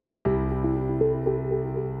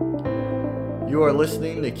You are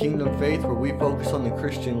listening to Kingdom Faith, where we focus on the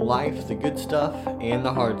Christian life, the good stuff, and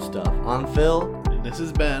the hard stuff. I'm Phil. And this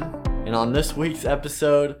is Ben. And on this week's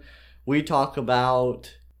episode, we talk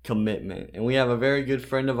about commitment. And we have a very good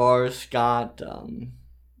friend of ours, Scott.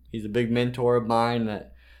 He's a big mentor of mine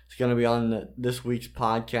that is going to be on this week's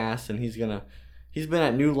podcast. And he's been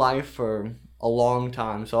at New Life for a long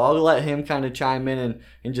time. So I'll let him kind of chime in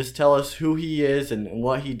and just tell us who he is and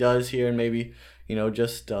what he does here, and maybe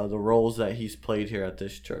just the roles that he's played here at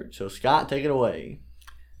this church. So, Scott, take it away.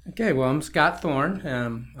 Okay, well, I'm Scott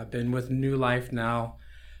Thorne. I've been with New Life now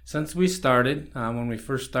since we started. When we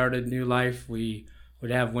first started New Life, we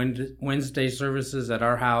would have Wednesday services at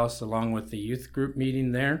our house along with the youth group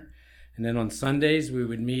meeting there. And then on Sundays, we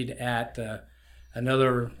would meet at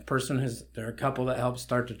another person. There are a couple that helped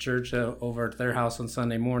start the church over at their house on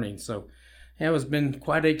Sunday morning. So yeah, it's been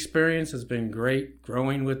quite an experience. It's been great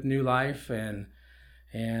growing with New Life and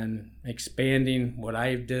expanding what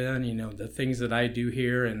I've done, the things that I do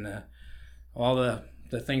here and all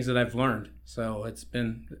the things that I've learned. So it's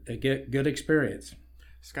been a good experience.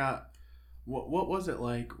 Scott, what was it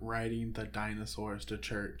like riding the dinosaurs to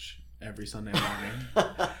church every Sunday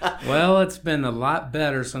morning? Well, it's been a lot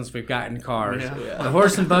better since we've gotten cars. Yeah. The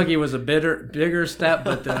horse and buggy was a bigger step,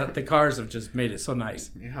 but the cars have just made it so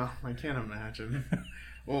nice. Yeah, I can't imagine.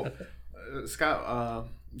 Well, Scott,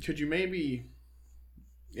 could you maybe...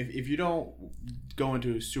 If you don't go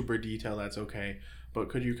into super detail, that's okay. But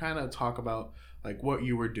could you kind of talk about like what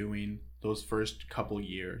you were doing those first couple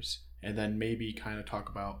years, and then maybe kind of talk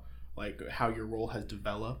about like how your role has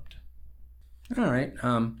developed? All right.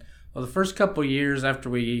 Well, the first couple years after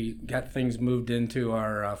we got things moved into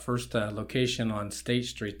our first location on State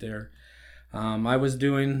Street there, I was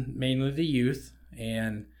doing mainly the youth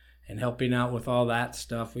and helping out with all that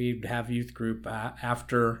stuff. We'd have youth group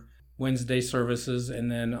after Wednesday services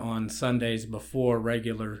and then on Sundays before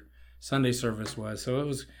regular Sunday service was. So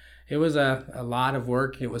it was a lot of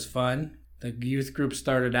work. It was fun. The youth group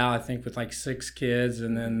started out, I think, with like 6 kids,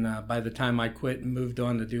 and then by the time I quit and moved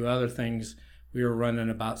on to do other things, we were running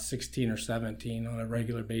about 16 or 17 on a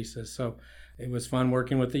regular basis. So it was fun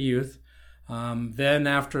working with the youth. Then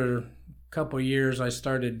after a couple of years, I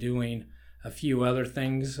started doing a few other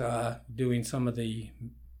things, doing some of the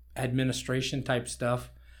administration type stuff,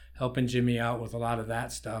 helping Jimmy out with a lot of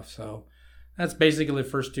that stuff. So that's basically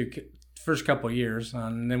the first couple of years.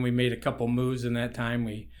 And then we made a couple moves in that time.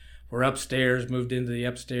 We were upstairs, moved into the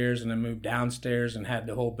upstairs, and then moved downstairs and had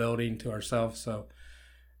the whole building to ourselves. So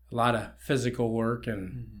a lot of physical work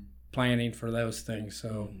and planning for those things.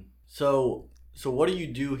 So what do you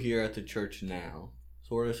do here at the church now?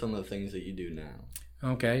 So what are some of the things that you do now?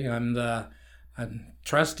 Okay, I'm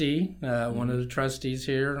trustee, one of the trustees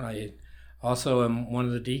here. I also am one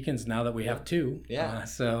of the deacons now that we have 2. Yeah.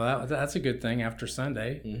 So that's a good thing. After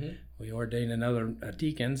Sunday, we ordained another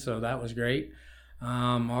deacon, so that was great.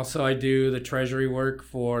 Also, I do the treasury work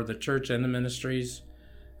for the church and the ministries,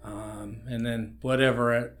 and then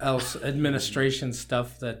whatever else administration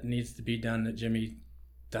stuff that needs to be done that Jimmy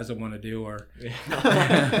doesn't want to do, or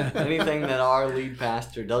anything that our lead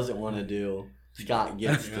pastor doesn't want to do, Scott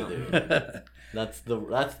gets to do. That's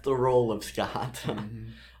the role of Scott.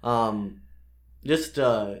 Just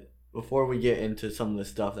before we get into some of the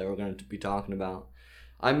stuff that we're going to be talking about,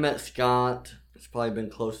 I met Scott, it's probably been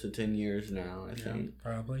close to 10 years now, I think.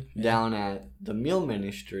 Probably. Yeah. Down at the Meal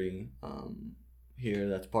Ministry here,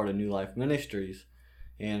 that's part of New Life Ministries.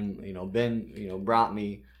 And, Ben, brought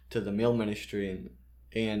me to the Meal Ministry,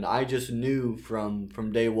 and I just knew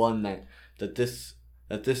from day one that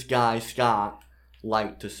this guy, Scott,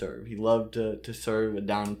 liked to serve. He loved to serve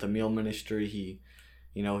down at the Meal Ministry. He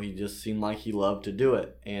just seemed like he loved to do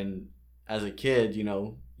it. And as a kid, you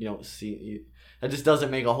don't see... That just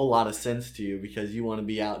doesn't make a whole lot of sense to you because you want to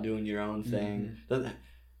be out doing your own thing.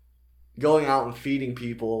 Going out and feeding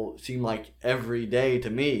people seemed like every day to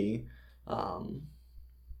me.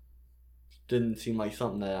 Didn't seem like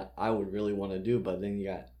something that I would really want to do. But then you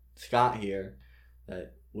got Scott here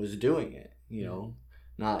that was doing it.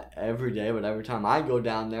 Not every day, but every time I go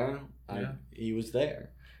down there, he was there.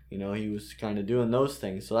 He was kind of doing those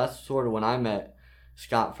things. So that's sort of when I met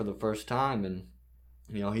Scott for the first time. And,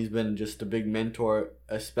 he's been just a big mentor,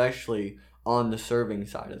 especially on the serving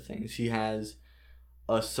side of things. He has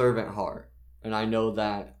a servant heart. And I know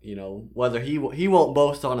that, whether he won't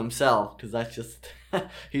boast on himself, because that's just,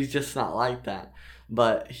 he's just not like that.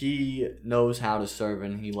 But he knows how to serve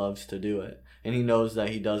and he loves to do it. And he knows that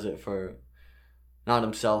he does it for not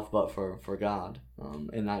himself, but for God.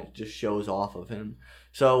 And that just shows off of him.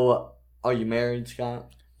 So, are you married,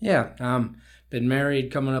 Scott? Yeah, been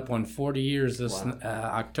married coming up on 40 years this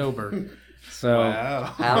October. So Wow.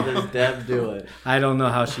 How does Deb do it? I don't know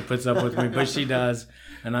how she puts up with me, but she does,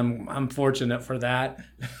 and I'm fortunate for that.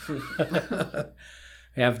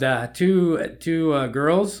 We have two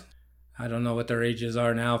girls. I don't know what their ages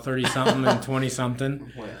are now, 30-something and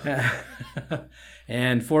 20-something. Wow.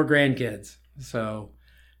 And 4 grandkids. So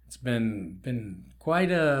it's been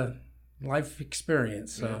quite a life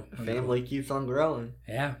experience. So Family keeps on growing.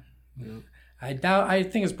 yeah. Yeah. I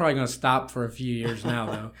think it's probably going to stop for a few years now,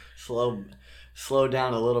 though. Slow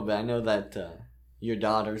down a little bit. I know that your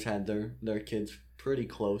daughters had their kids pretty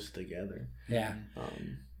close together. Yeah.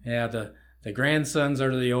 Um, Yeah, the grandsons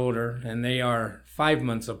are the older, and they are 5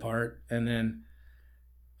 months apart. And then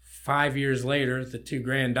 5 years later, the 2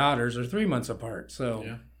 granddaughters are 3 months apart. So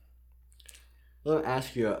Yeah. Let me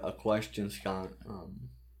ask you a question, Scott.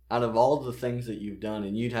 Out of all the things that you've done,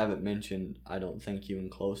 and you haven't mentioned, I don't think, even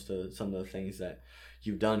close to some of the things that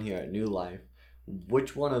you've done here at New Life,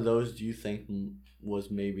 which one of those do you think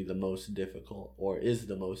was maybe the most difficult, or is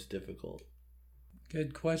the most difficult?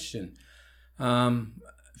 good question.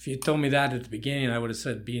 If you told me that at the beginning, I would have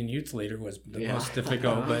said being youth leader was the most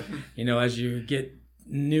difficult. But, as you get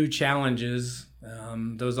new challenges,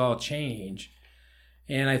 those all change.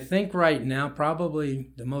 And I think right now,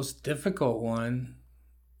 probably the most difficult one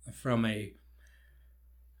from a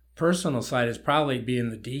personal side is probably being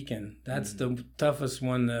the deacon. That's the toughest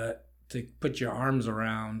one to put your arms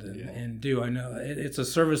around and do. I know it's a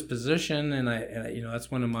service position, and I that's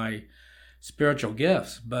one of my spiritual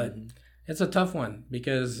gifts, but it's a tough one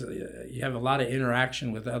because you have a lot of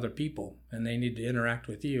interaction with other people, and they need to interact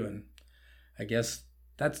with you. And I guess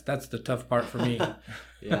that's the tough part for me.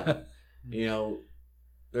 Yeah.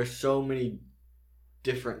 There's so many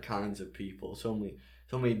different kinds of people, so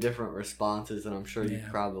many different responses, and I'm sure you've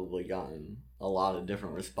probably gotten a lot of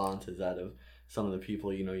different responses out of some of the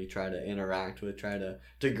people you try to interact with, try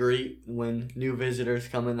to greet when new visitors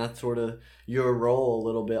come in. That's sort of your role a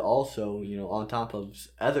little bit also, on top of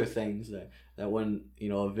other things that when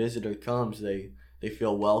a visitor comes, they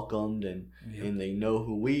feel welcomed and they know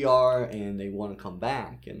who we are and they want to come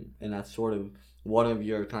back, and that's sort of one of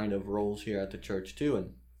your kind of roles here at the church too.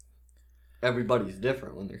 And everybody's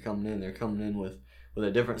different when they're coming in. They're coming in with a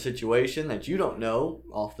different situation that you don't know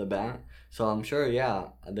off the bat. So I'm sure,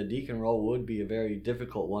 the deacon role would be a very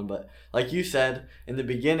difficult one. But like you said in the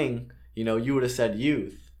beginning, you would have said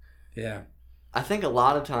youth. Yeah. I think a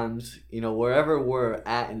lot of times, wherever we're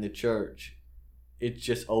at in the church, it's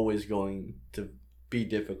just always going to be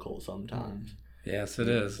difficult sometimes. Yes, it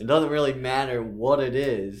is. It doesn't really matter what it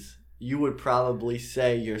is. You would probably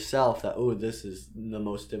say yourself that, this is the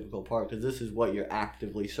most difficult part because this is what you're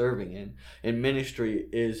actively serving in. And ministry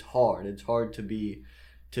is hard. It's hard to be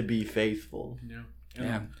faithful. Yeah.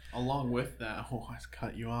 And along with that, I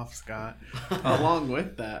cut you off, Scott. Along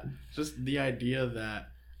with that, just the idea that,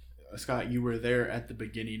 Scott, you were there at the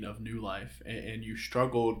beginning of New Life, and you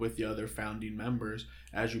struggled with the other founding members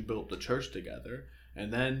as you built the church together.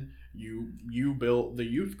 And then you built the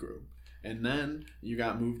youth group. And then you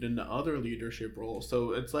got moved into other leadership roles.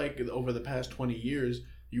 So it's like over the past 20 years,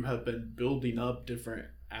 you have been building up different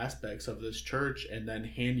aspects of this church and then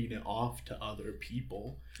handing it off to other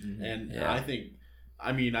people. Mm-hmm. And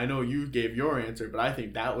I know you gave your answer, but I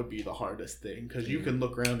think that would be the hardest thing because you can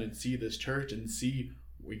look around and see this church and see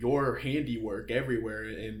your handiwork everywhere,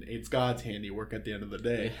 and it's God's handiwork at the end of the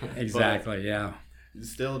day. Exactly,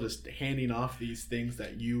 Still just handing off these things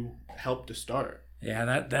that you helped to start.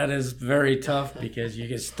 Yeah, that is very tough because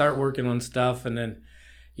you start working on stuff and then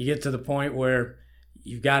you get to the point where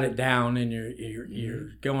you've got it down and you're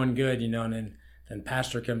going good, and then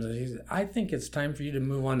pastor comes and he says, I think it's time for you to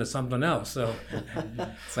move on to something else. So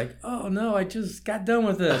it's like, oh no, I just got done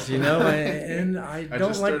with this, and I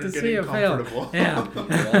don't like to see it fail. Yeah.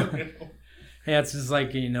 It's just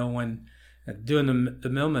like, when doing the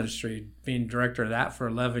mill ministry, being director of that for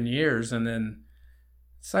 11 years, and then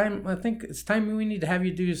I think it's time we need to have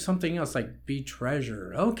you do something else, like be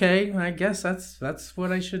treasurer. Okay, I guess that's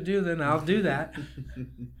what I should do then. I'll do that.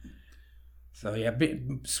 So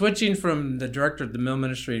switching from the director of the mill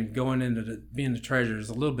ministry and going into being the treasurer is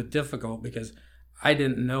a little bit difficult because I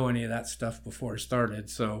didn't know any of that stuff before I started.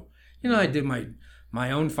 So, I did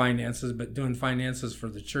my own finances, but doing finances for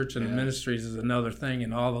the church and the ministries is another thing,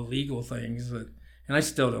 and all the legal things and I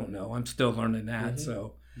still don't know. I'm still learning that. Mm-hmm.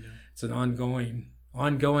 So it's an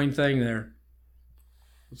ongoing thing there.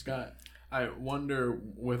 Scott, I wonder,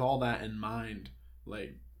 with all that in mind,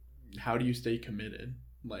 like, how do you stay committed,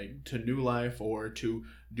 like, to New Life or to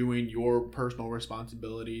doing your personal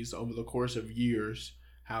responsibilities over the course of years?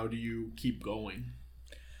 How do you keep going?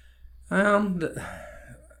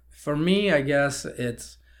 For me, I guess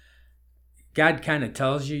it's God kind of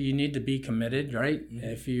tells you need to be committed, right? Mm-hmm.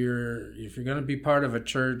 If you're going to be part of a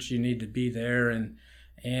church, you need to be there,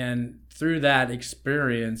 and through that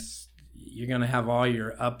experience, you're going to have all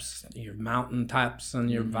your ups, your mountain tops,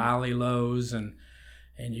 and your valley lows, and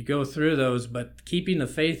you go through those. But keeping the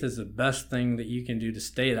faith is the best thing that you can do to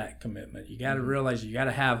stay that commitment. You got to realize you got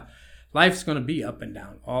to have. Life's going to be up and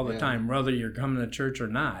down all the time, whether you're coming to church or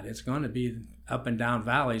not. It's going to be up and down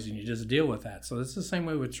valleys, and you just deal with that. So it's the same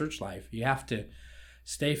way with church life. You have to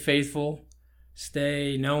stay faithful,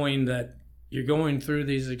 stay knowing that you're going through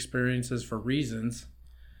these experiences for reasons,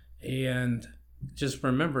 and just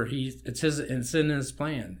remember it's in his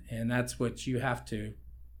plan, and that's what you have to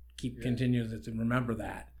continue to remember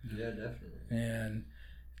that. Yeah, definitely. And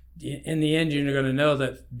in the end, you're going to know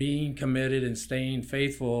that being committed and staying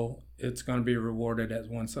faithful, it's going to be rewarded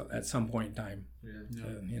at some point in time.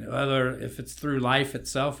 Yeah. Whether if it's through life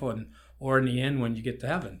itself or in the end when you get to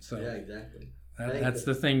heaven. So yeah, exactly. That's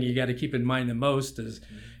the thing you got to keep in mind the most is,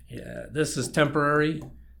 this is temporary,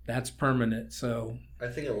 that's permanent. So I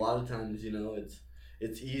think a lot of times,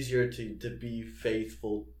 it's easier to be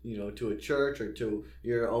faithful, to a church or to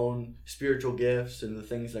your own spiritual gifts and the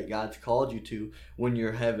things that God's called you to when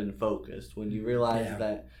you're heaven focused. When you realize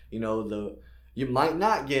that, you might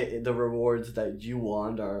not get the rewards that you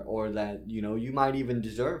want or that, you might even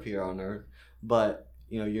deserve here on earth, but,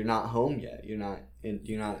 you're not home yet. You're not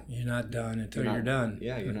done until you're done.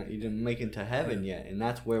 Yeah, you didn't make it to heaven yet. And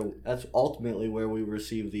that's ultimately where we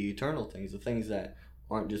receive the eternal things, the things that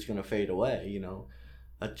aren't just going to fade away,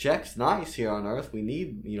 A check's nice here on earth. We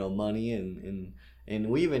need, money and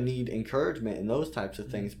we even need encouragement and those types of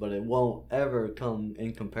things, but it won't ever come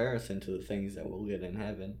in comparison to the things that we'll get in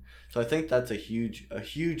heaven. So I think that's a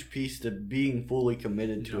huge piece to being fully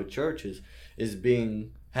committed to a church is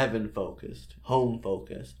being heaven focused, home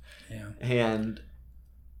focused. Yeah. And,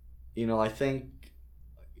 I think,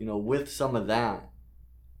 with some of that,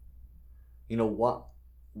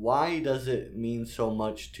 why does it mean so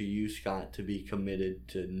much to you, Scott, to be committed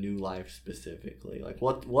to New Life specifically? Like,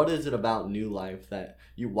 what is it about New Life that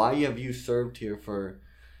why have you served here for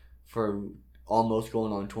almost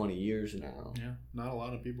going on 20 years now? Yeah, not a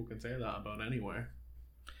lot of people can say that about anywhere.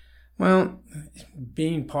 Well,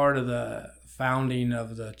 being part of the founding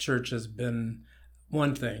of the church has been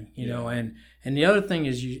one thing, and the other thing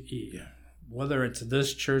is you whether it's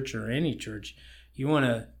this church or any church, you want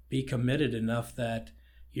to be committed enough that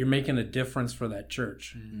you're making a difference for that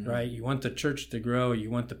church, right? You want the church to grow. You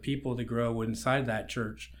want the people to grow inside that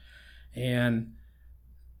church. And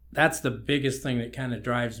that's the biggest thing that kind of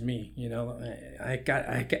drives me.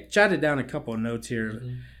 I jotted down a couple of notes here.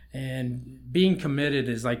 And being committed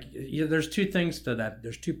is like, there's two things to that.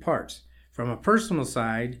 There's two parts. From a personal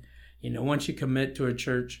side, once you commit to a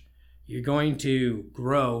church, you're going to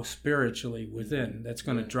grow spiritually within. That's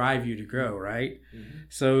going to drive you to grow, right? Mm-hmm.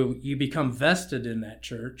 So you become vested in that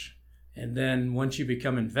church. And then once you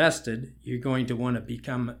become invested, you're going to want to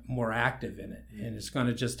become more active in it. And it's going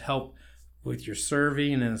to just help with your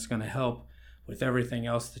serving, and it's going to help with everything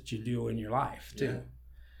else that you do in your life, too. Yeah.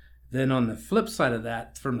 Then on the flip side of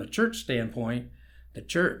that, from the church standpoint, the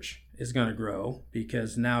church is going to grow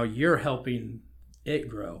because now you're helping it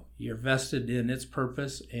grow. You're vested in its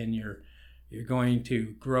purpose, and you're going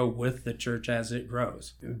to grow with the church as it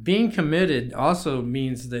grows. Being committed also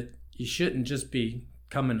means that you shouldn't just be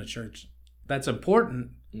coming to church. That's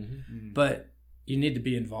important, but you need to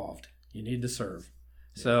be involved. You need to serve.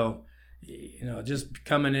 Yeah. So, just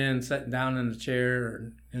coming in, sitting down in the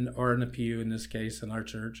chair or in the pew, in this case, in our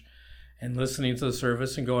church, and listening to the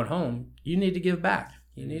service and going home, you need to give back.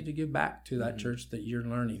 You need to give back to that church that you're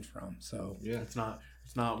learning from. So it's not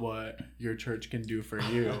what your church can do for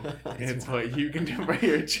you. It's what you can do for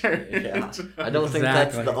your church. Yeah. I don't think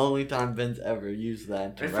that's the only time Ben's ever used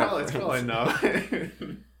that. It's probably not.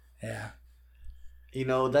 Yeah.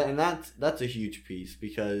 That's a huge piece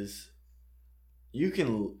because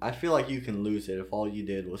I feel like you can lose it if all you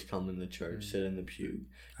did was come in the church, sit in the pew.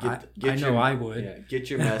 I would. Yeah, get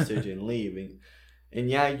your message and leave. And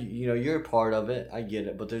yeah, you're a part of it. I get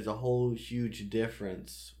it. But there's a whole huge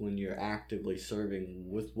difference when you're actively serving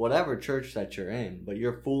with whatever church that you're in. But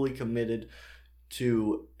you're fully committed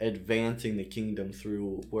to advancing the kingdom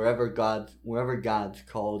through wherever God's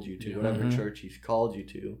called you to, whatever church He's called you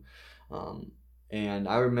to. And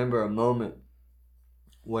I remember a moment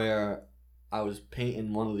where I was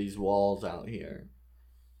painting one of these walls out here,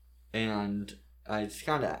 and I just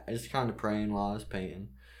kind of praying while I was painting,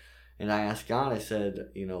 and I asked God. I said,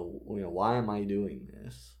 why am I doing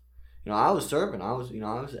this? I was serving. I'm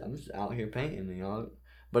just out here painting.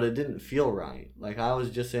 But it didn't feel right. Like I was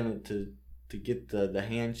just in it to get the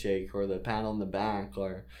handshake or the pat on the back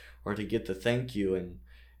or to get the thank you.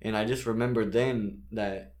 And I just remembered then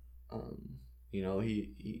that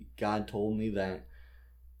God told me that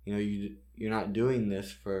you're not doing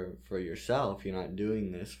this for yourself. You're not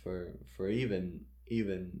doing this for even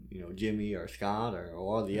Jimmy or Scott or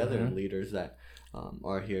all the other leaders that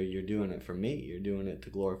are here. You're doing it for me. You're doing it to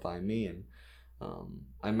glorify me. And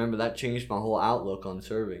I remember that changed my whole outlook on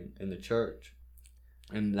serving in the church,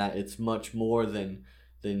 and that it's much more than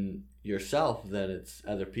yourself, that it's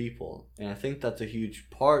other people. And I think that's a huge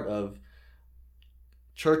part of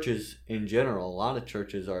churches in general. A lot of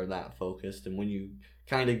churches are that focused, and when you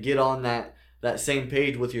kind of get on that same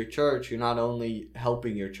page with your church, you're not only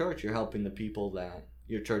helping your church, you're helping the people that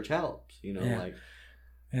your church helps. Yeah,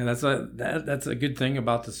 that's a good thing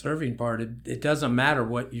about the serving part. It doesn't matter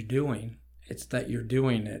what you're doing; it's that you're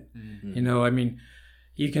doing it. Mm-hmm.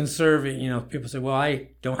 You can serve. People say, "Well, I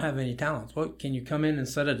don't have any talents." Well, can you come in and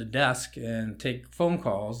sit at a desk and take phone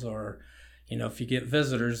calls, or if you get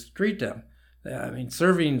visitors, greet them?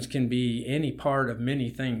 Serving can be any part of many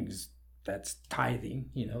things. That's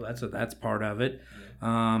tithing. That's part of it.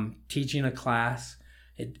 Teaching a class.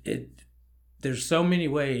 There's so many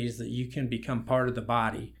ways that you can become part of the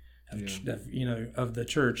body of the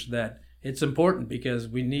church, that it's important, because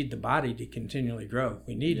we need the body to continually grow.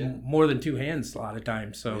 We need more than two hands a lot of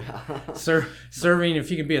times. So serving,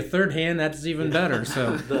 if you can be a third hand, that's even better.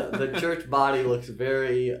 So the church body looks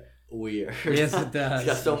very weird. Yes, it does.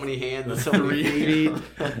 It's got so many hands and so many feet.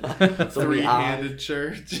 Three-handed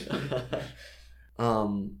church.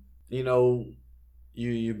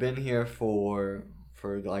 You've been here for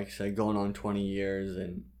like I said, going on 20 years,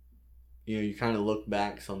 and you kind of look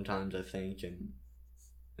back sometimes, I think, and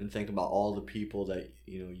think about all the people that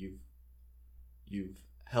you've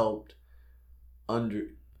helped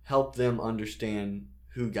them understand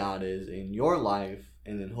who God is in your life,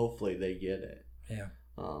 and then hopefully they get it. Yeah.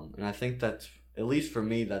 And I think that's, at least for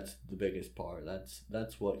me, that's the biggest part.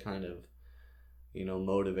 That's what kind of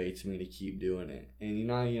motivates me to keep doing it. And you're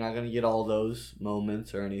not gonna get all those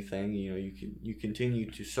moments or anything. You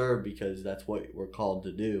continue to serve because that's what we're called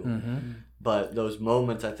to do. Mm-hmm. But those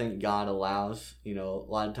moments, I think God allows. A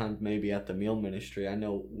lot of times, maybe at the meal ministry, I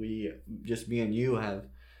know me and you have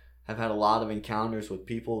had a lot of encounters with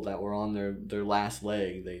people that were on their last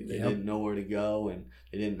leg. They didn't know where to go, and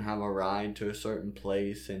they didn't have a ride to a certain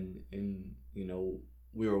place, and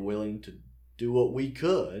we were willing to do what we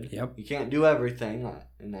could. Yep. You can't do everything,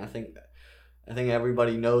 and I think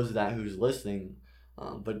everybody knows that who's listening.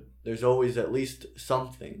 But there's always at least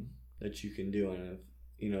something that you can do, and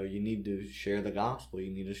you need to share the gospel.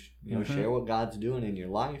 You need to share what God's doing in your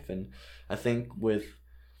life. And I think with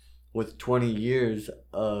 20 years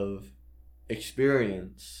of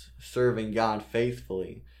experience serving God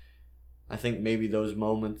faithfully, I think maybe those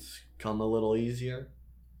moments come a little easier.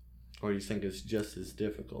 Or do you think it's just as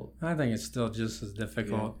difficult? I think it's still just as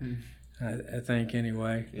difficult. Yeah. I think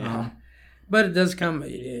anyway. Yeah. But it does come,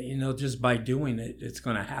 just by doing it, it's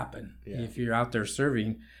going to happen. Yeah. If you're out there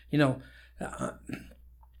serving,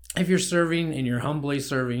 if you're serving and you're humbly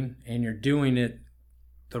serving and you're doing it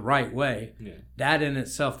the right way, that in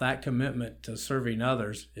itself, that commitment to serving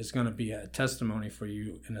others is going to be a testimony for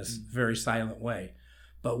you in a very silent way,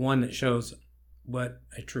 but one that shows what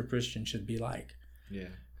a true Christian should be like. Yeah.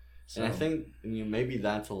 So. And I think maybe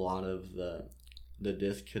that's a lot of the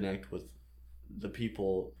disconnect with the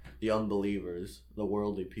people, the unbelievers, the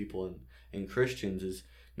worldly people, and Christians, is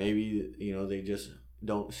maybe they just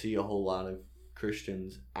don't see a whole lot of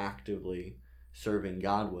Christians actively serving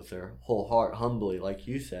God with their whole heart, humbly, like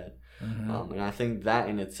you said. Mm-hmm. And I think that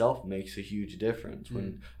in itself makes a huge difference.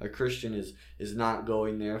 When a Christian is not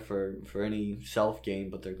going there for any self gain,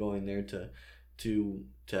 but they're going there to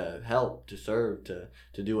help, to serve, to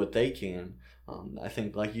do what they can. I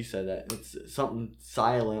think, like you said, that it's something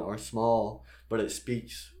silent or small, but it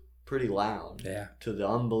speaks pretty loud to the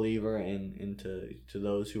unbeliever and to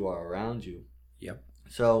those who are around you. Yep.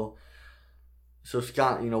 So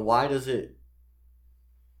Scott, why does it?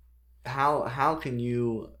 How can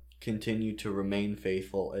you continue to remain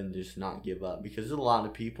faithful and just not give up? Because there's a lot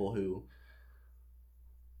of people who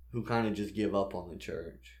kind of just give up on the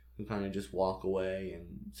church, who kind of just walk away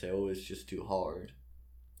and say, "Oh, it's just too hard."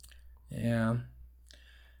 Yeah,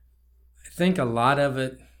 I think a lot of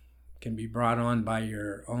it can be brought on by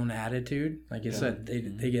your own attitude. Like you said,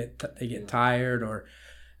 they get tired, or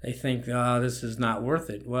they think, "Oh, this is not worth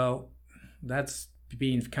it." Well, that's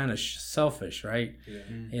being kind of selfish, right? Yeah.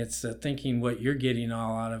 It's thinking what you're getting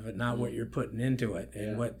all out of it, not what you're putting into it,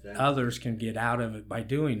 and what others can get out of it by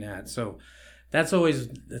doing that. So that's always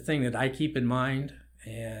the thing that I keep in mind.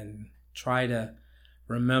 And try to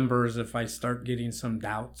remember is if I start getting some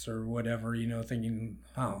doubts or whatever, thinking,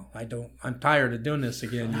 oh, I'm tired of doing this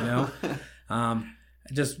again,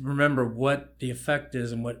 just remember what the effect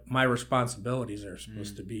is and what my responsibilities are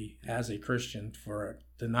supposed to be as a Christian for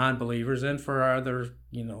the non-believers and for our other,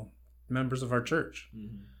 members of our church.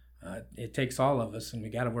 It takes all of us, and we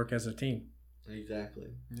got to work as a team. Exactly.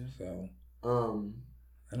 Yeah. So,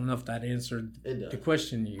 I don't know if that answered the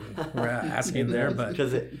question you were asking there, but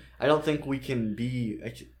because I don't think we can be.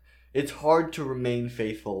 It's hard to remain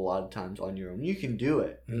faithful a lot of times on your own. You can do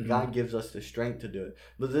it, and God gives us the strength to do it.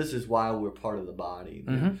 But this is why we're part of the body,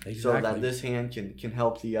 exactly. So that this hand can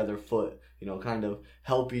help the other foot. Kind of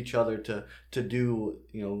help each other to do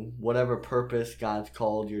whatever purpose God's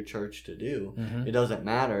called your church to do. It doesn't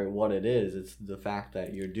matter what it is. It's the fact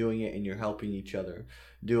that you're doing it and you're helping each other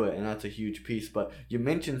do it, and that's a huge piece. But you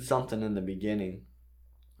mentioned something in the beginning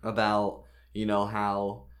about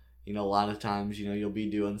how a lot of times you'll be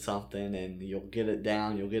doing something and you'll get it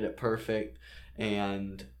down, you'll get it perfect,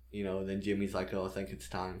 and then Jimmy's like, oh, I think it's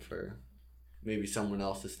time for maybe someone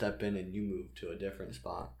else to step in, and you move to a different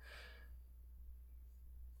spot.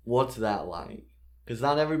 What's that like? Because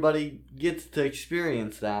not everybody gets to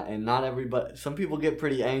experience that, and some people get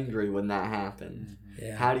pretty angry when that happens.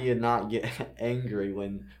 Yeah. How do you not get angry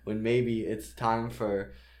when maybe it's time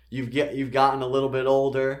for you've gotten a little bit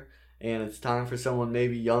older and it's time for someone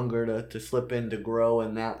maybe younger to slip in to grow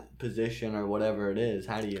in that position or whatever it is?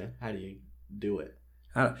 How do you do it?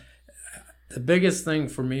 The biggest thing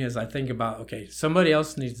for me is I think about, okay, somebody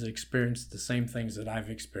else needs to experience the same things that I've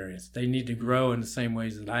experienced. They need to grow in the same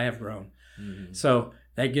ways that I have grown. So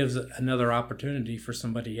that gives another opportunity for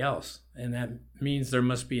somebody else. And that means there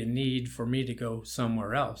must be a need for me to go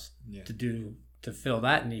somewhere else to fill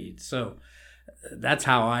that need. So that's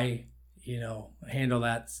how I, handle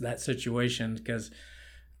that situation, because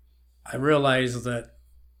I realize that,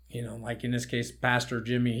 like in this case, Pastor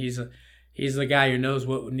Jimmy, he's the guy who knows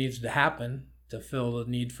what needs to happen to fill the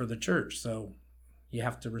need for the church. So you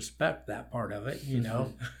have to respect that part of it,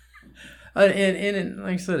 and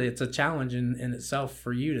like I said, it's a challenge in itself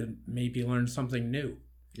for you to maybe learn something new.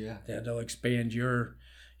 Yeah. That'll expand your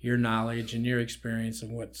knowledge and your experience of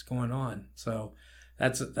what's going on. So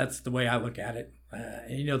that's the way I look at it.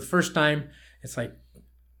 The first time it's like,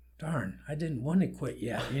 darn, I didn't want to quit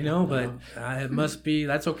yet, but it must be,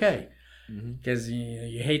 that's okay. Because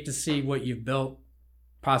you hate to see what you've built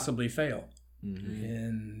possibly fail.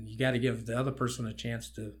 And you got to give the other person a chance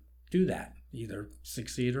to do that, either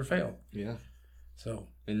succeed or fail. Yeah. So.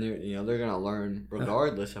 And they're gonna learn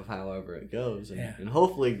regardless of however it goes, and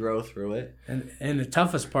hopefully grow through it. And the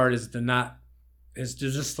toughest part is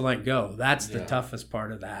just to let go. That's the toughest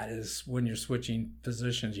part of that, is when you're switching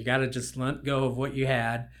positions. You got to just let go of what you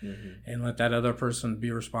had and let that other person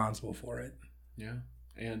be responsible for it. Yeah.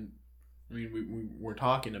 And I mean, we're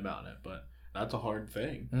talking about it, but that's a hard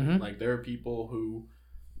thing. Like, there are people who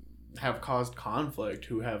have caused conflict,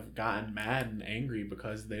 who have gotten mad and angry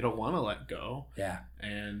because they don't want to let go. Yeah.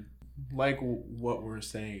 And like what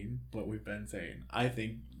we've been saying, I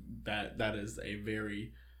think that is a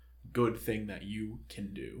very good thing that you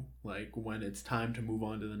can do. Like, when it's time to move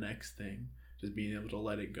on to the next thing, just being able to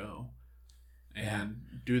let it go and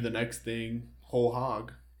do the next thing whole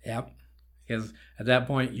hog. Yep. Because at that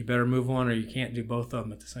point, you better move on, or you can't do both of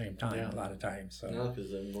them at the same time a lot of times. So. No, because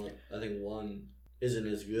then I think one isn't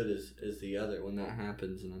as good as the other when that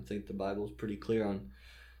happens. And I think the Bible's pretty clear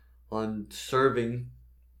on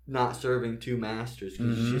not serving two masters,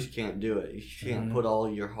 because you just can't do it. You can't put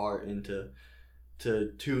all your heart into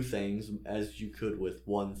two things as you could with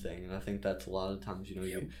one thing. And I think that's a lot of times,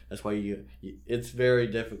 that's why it's very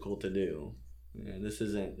difficult to do. And this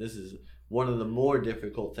is one of the more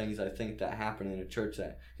difficult things I think that happen in a church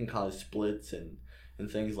that can cause splits and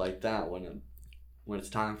things like that when it's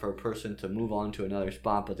time for a person to move on to another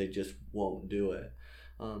spot, but they just won't do it.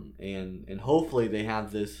 And hopefully they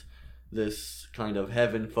have this kind of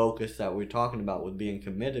heaven focus that we're talking about with being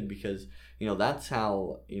committed, because that's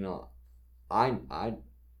how it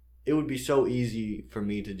would be so easy for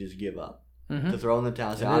me to just give up, to throw in the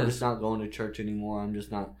towel, say I'm just not going to church anymore, I'm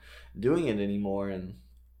just not doing it anymore. And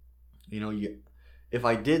if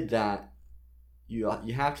I did that, you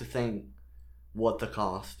have to think what the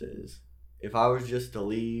cost is. If I was just to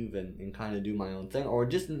leave and kind of do my own thing, or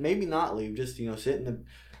just maybe not leave, just sit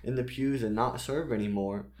in the pews and not serve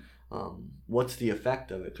anymore, what's the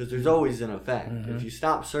effect of it? Because there's always an effect. Mm-hmm. If you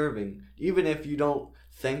stop serving, even if you don't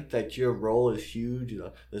think that your role is huge,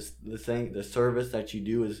 the service that you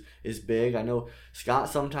do is big. I know Scott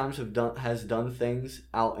sometimes has done things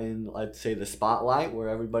out in, let's say, the spotlight where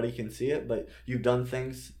everybody can see it, but you've done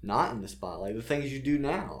things not in the spotlight. The things you do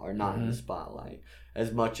now are not in the spotlight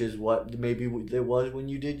as much as what maybe it was when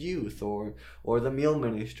you did youth or the meal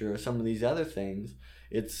ministry or some of these other things.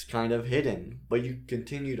 It's kind of hidden, but you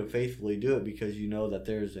continue to faithfully do it because you know that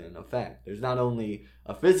there's an effect. There's not only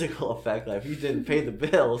a physical effect, like if you didn't pay the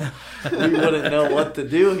bills, we wouldn't know what to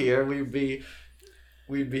do here. We'd be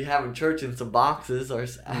having church in some boxes or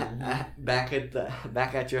back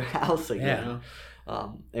at your house again. Yeah.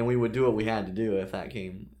 And we would do what we had to do if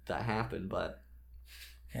that happened. But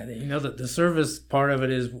yeah, that the service part of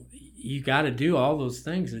it is you got to do all those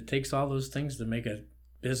things. It takes all those things to make a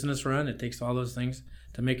business run. It takes all those things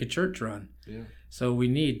to make a church run. Yeah. So we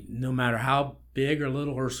need, no matter how big or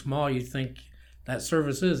little or small you think that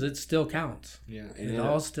service is, it still counts. Yeah, and it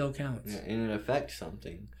all still counts. Yeah, and it affects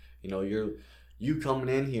something. You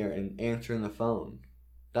coming in here and answering the phone,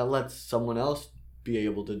 that lets someone else be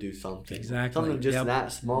able to do something. Exactly. Something just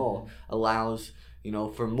that small allows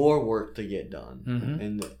for more work to get done. Mm-hmm.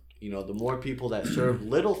 And the more people that serve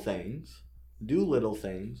little things, do little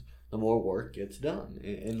things, the more work gets done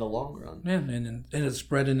in the long run. Yeah, and it's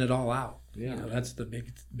spreading it all out. Yeah, that's the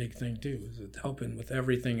big thing too. Is it helping with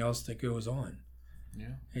everything else that goes on?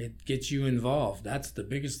 Yeah, it gets you involved. That's the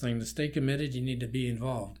biggest thing. To stay committed, you need to be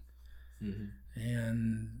involved. Mm-hmm.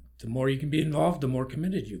 And the more you can be involved, the more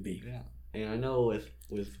committed you be. Yeah, and I know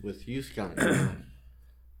with you, Scott,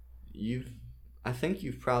 I think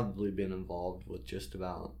you've probably been involved with just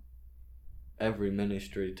about every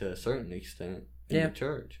ministry to a certain extent in the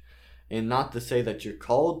church. And not to say that you're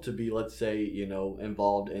called to be, let's say,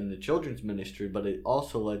 involved in the children's ministry, but it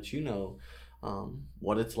also lets you know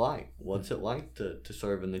what it's like. What's it like to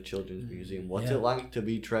serve in the children's museum? What's it like to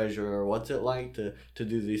be treasurer? What's it like to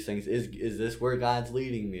do these things? Is this where God's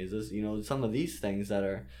leading me? Is this, some of these things that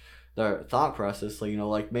are thought process,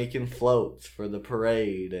 like making floats for the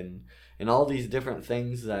parade and all these different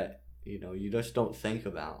things that, you just don't think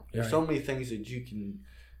about. There's so many things that you can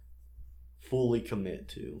fully commit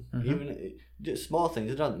to. Mm-hmm. Even just small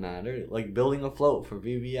things, it doesn't matter. Like building a float for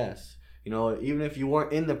VBS. Even if you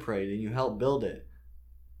weren't in the parade and you helped build it,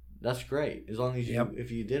 that's great. As long as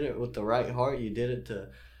if you did it with the right heart, you did it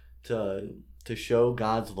to show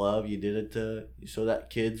God's love. You did it so that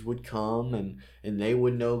kids would come and they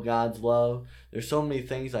would know God's love. There's so many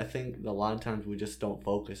things I think a lot of times we just don't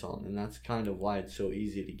focus on, and that's kind of why it's so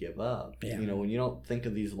easy to give up. Yeah. When you don't think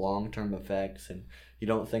of these long-term effects and you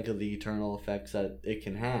don't think of the eternal effects that it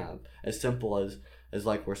can have, as simple as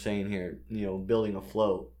like we're saying here, building a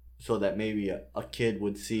float so that maybe a kid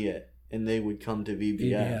would see it and they would come to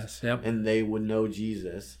VBS and they would know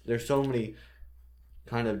Jesus. There's so many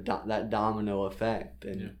kind of that domino effect,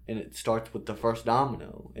 and it starts with the first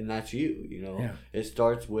domino, and that's you. It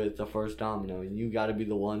starts with the first domino, and you got to be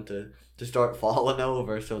the one to start falling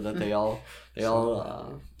over so that they all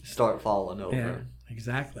start falling over. Yeah,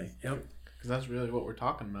 exactly. Yep. Because that's really what we're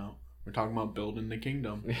talking about. We're talking about building the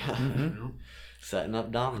kingdom. Yeah. Mm-hmm. Setting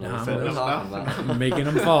up dominoes. That's what we're talking about. Making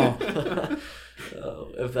them fall. So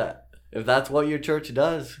if that's what your church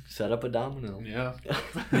does, set up a domino. Yeah.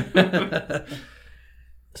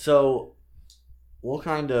 So,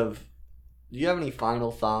 do you have any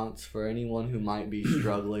final thoughts for anyone who might be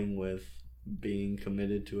struggling with being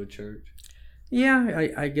committed to a church? Yeah,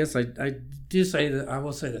 I guess I do say that. I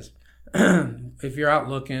will say this. If you're out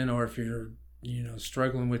looking, or if you're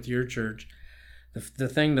struggling with your church, the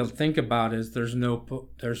thing to think about is there's no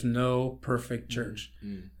perfect church.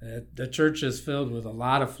 Mm-hmm. The church is filled with a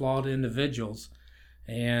lot of flawed individuals,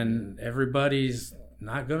 and everybody's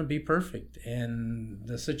not going to be perfect, and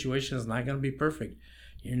the situation is not going to be perfect.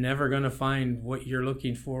 You're never going to find what you're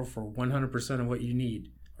looking for 100% of what you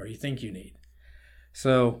need or you think you need.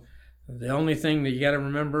 So the only thing that you got to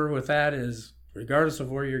remember with that is, regardless of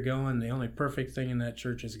where you're going, the only perfect thing in that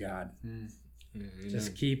church is God.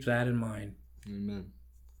 Just keep that in mind. Amen.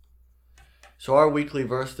 So our weekly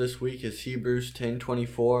verse this week is Hebrews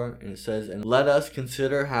 10:24, and it says, "And let us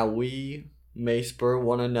consider how we may spur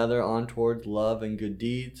one another on towards love and good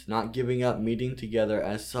deeds, not giving up meeting together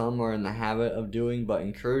as some are in the habit of doing, but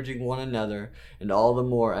encouraging one another, and all the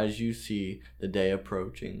more as you see the day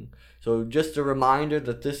approaching." So just a reminder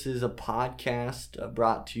that this is a podcast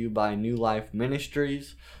brought to you by New Life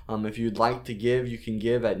Ministries. If you'd like to give, you can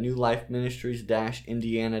give at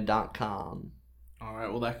newlifeministries-indiana.com. All right,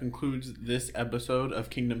 well, that concludes this episode of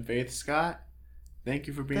Kingdom Faith, Scott. Thank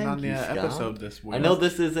you for being Thank on the you, Scott. episode this week. I know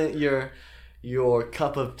this isn't your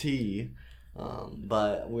cup of tea,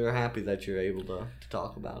 but we're happy that you're able to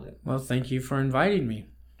talk about it. Well, thank you for inviting me.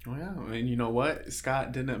 Oh yeah, and you know what?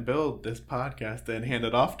 Scott didn't build this podcast and hand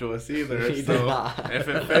it off to us either. He So did not. if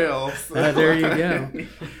it fails, There you go.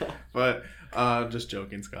 But just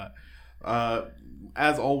joking, Scott.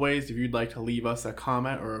 As always, if you'd like to leave us a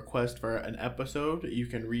comment or request for an episode, you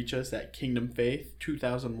can reach us at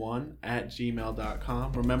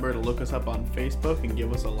kingdomfaith2001@gmail.com. Remember to look us up on Facebook and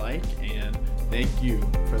give us a like. And thank you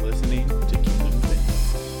for listening to Kingdom